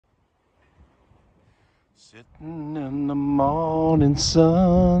Sitting in the morning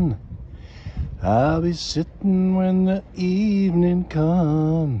sun, I'll be sitting when the evening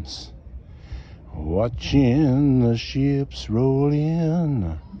comes, watching the ships roll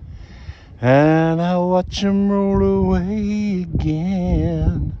in, and I watch them roll away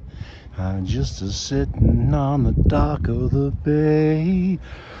again. I'm just a-sitting on the dock of the bay,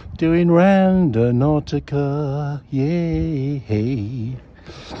 doing Randonautica, yay.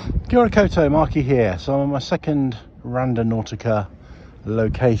 Kia ora koutou, Markie here. So I'm at my second Randonautica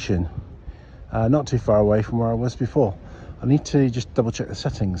location, not too far away from where I was before. I need to just double check the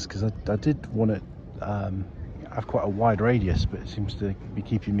settings because I did want to have quite a wide radius, but it seems to be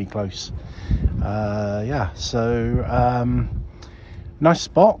keeping me close. Yeah, so nice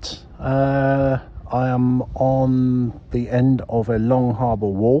spot. I am on the end of a long harbour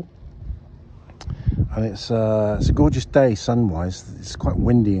wall, and it's a gorgeous day sun-wise. It's quite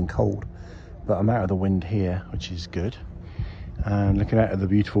windy and cold, but I'm out of the wind here, which is good, and looking out at the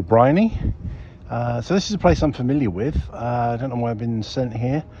beautiful briny. So this is a place I'm familiar with. I don't know why I've been sent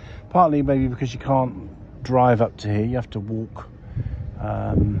here, partly maybe because you can't drive up to here, you have to walk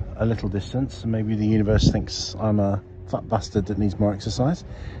a little distance, and maybe the universe thinks I'm a fat bastard that needs more exercise.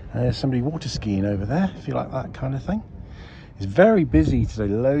 There's somebody water skiing over there, if you like that kind of thing. It's very busy today,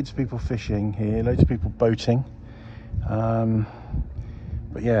 loads of people fishing here, loads of people boating.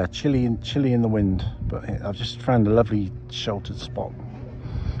 But yeah, chilly in the wind, but I've just found a lovely sheltered spot.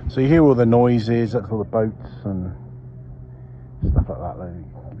 So you hear all the noises, that's all the boats and stuff like that. Let me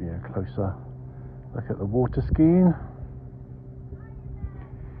give you a closer look at the water skiing.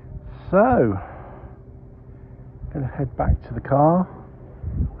 So, I'm going to head back to the car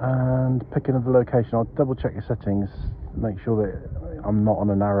and pick another location. I'll double check the settings, make sure that I'm not on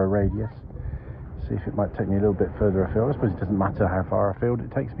a narrow radius, see if it might take me a little bit further afield. I suppose it doesn't matter how far afield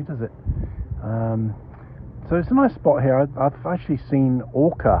it takes me, does it? So it's a nice spot here. I've actually seen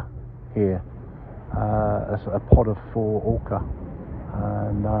orca here, a pod of 4 orca,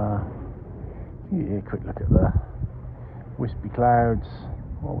 and yeah, a quick look at the wispy clouds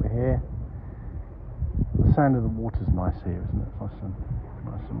while we're here. The sound of the water's nice here, isn't it? It's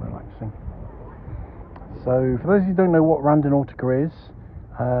nice and relaxing. So for those of you who don't know what Randonautica is,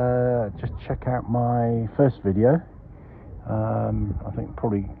 just check out my first video. I think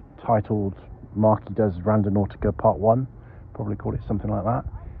probably titled Markie Does Randonautica Part 1, probably called it something like that.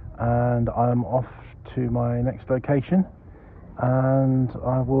 And I'm off to my next location, and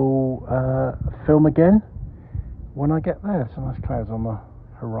I will film again when I get there. Some nice clouds on the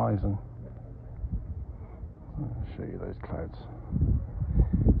horizon. I'll show you those clouds.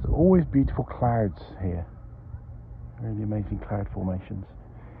 There's always beautiful clouds here, really amazing cloud formations.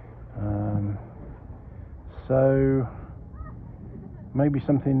 So maybe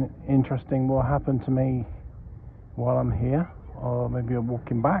something interesting will happen to me while I'm here, or maybe I'm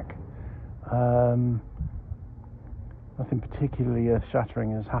walking back. Nothing particularly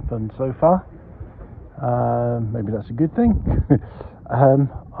earth-shattering has happened so far. Maybe that's a good thing.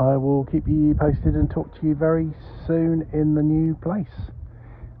 I will keep you posted and talk to you very soon in the new place.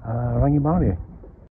 Rangimarie.